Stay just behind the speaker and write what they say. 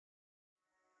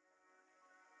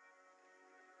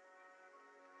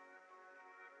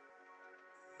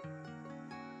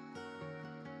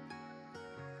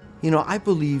You know, I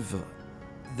believe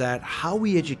that how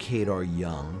we educate our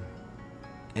young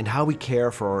and how we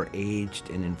care for our aged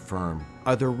and infirm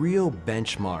are the real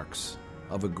benchmarks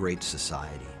of a great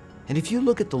society. And if you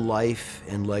look at the life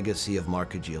and legacy of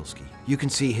Mark Kadzielski, you can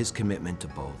see his commitment to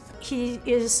both. He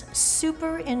is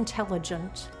super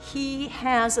intelligent. He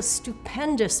has a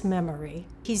stupendous memory.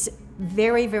 He's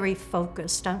very, very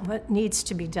focused on what needs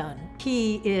to be done.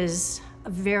 He is a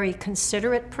very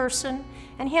considerate person,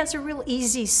 and he has a real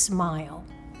easy smile.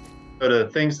 So the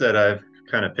things that I've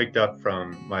kind of picked up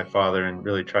from my father and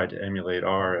really tried to emulate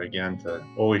are, again, to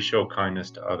always show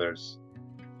kindness to others.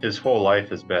 His whole life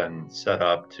has been set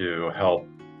up to help,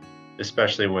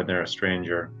 especially when they're a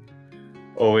stranger.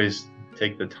 Always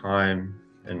take the time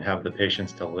and have the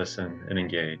patience to listen and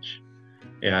engage.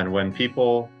 And when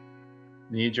people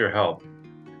need your help,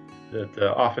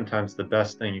 oftentimes the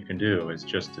best thing you can do is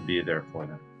just to be there for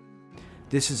them.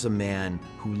 This is a man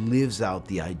who lives out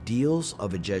the ideals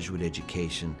of a Jesuit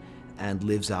education and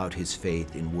lives out his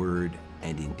faith in word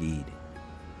and in deed.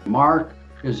 Mark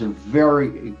is a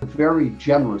very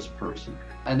generous person,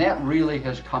 and that really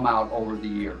has come out over the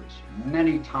years.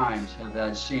 Many times have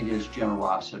I seen his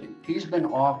generosity. He's been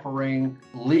offering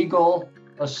legal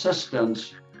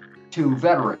assistance to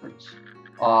veterans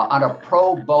on a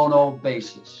pro bono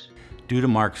basis. Due to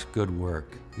Mark's good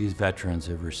work, these veterans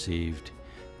have received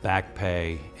back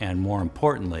pay and, more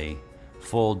importantly,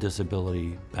 full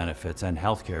disability benefits and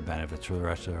health care benefits for the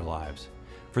rest of their lives.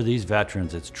 For these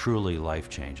veterans, it's truly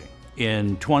life-changing.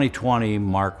 In 2020,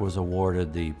 Mark was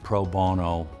awarded the Pro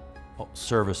Bono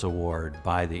Service Award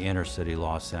by the Inner City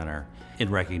Law Center in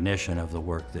recognition of the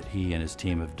work that he and his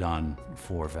team have done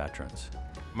for veterans.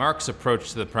 Mark's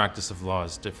approach to the practice of law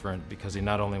is different because he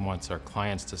not only wants our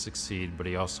clients to succeed, but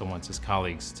he also wants his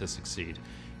colleagues to succeed.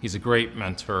 He's a great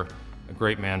mentor, a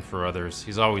great man for others.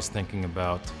 He's always thinking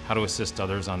about how to assist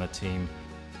others on the team.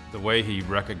 The way he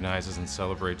recognizes and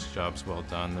celebrates jobs well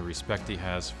done, the respect he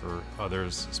has for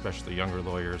others, especially younger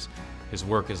lawyers, his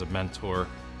work as a mentor,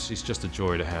 he's just a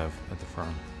joy to have at the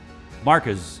firm. Mark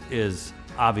is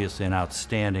obviously an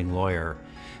outstanding lawyer,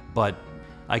 but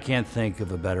I can't think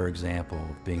of a better example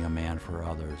of being a man for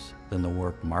others than the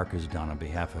work Mark has done on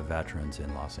behalf of veterans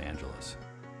in Los Angeles.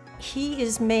 He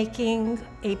is making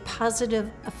a positive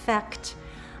effect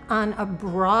on a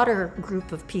broader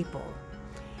group of people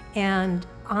and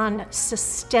on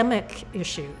systemic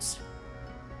issues.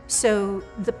 So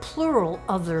the plural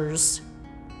others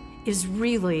is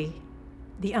really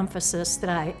the emphasis that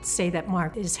I say that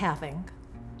Mark is having.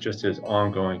 Just his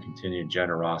ongoing continued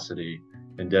generosity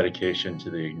and dedication to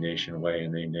the Ignatian way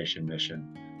and the Ignatian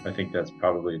mission. I think that's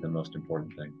probably the most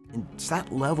important thing. It's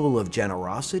that level of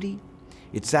generosity,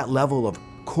 it's that level of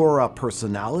cora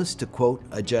personalis, to quote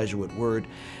a Jesuit word,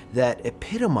 that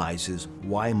epitomizes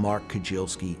why Mark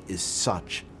Kadzielski is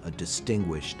such a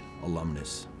distinguished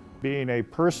alumnus. Being a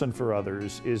person for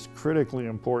others is critically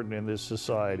important in this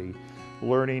society.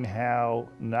 Learning how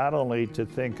not only to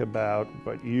think about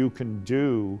what you can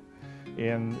do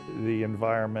in the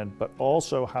environment, but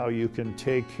also how you can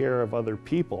take care of other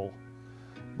people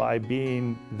by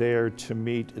being there to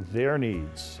meet their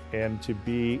needs and to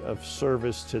be of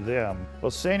service to them. Well,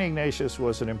 Saint Ignatius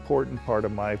was an important part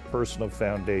of my personal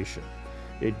foundation.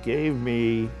 It gave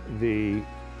me the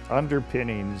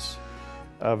underpinnings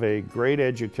of a great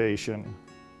education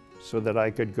so that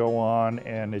I could go on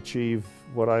and achieve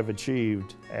what I've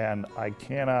achieved, and I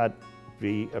cannot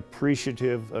be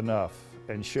appreciative enough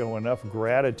and show enough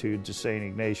gratitude to Saint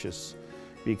Ignatius,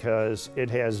 because it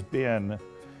has been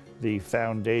the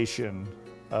foundation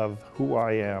of who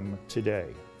I am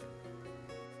today.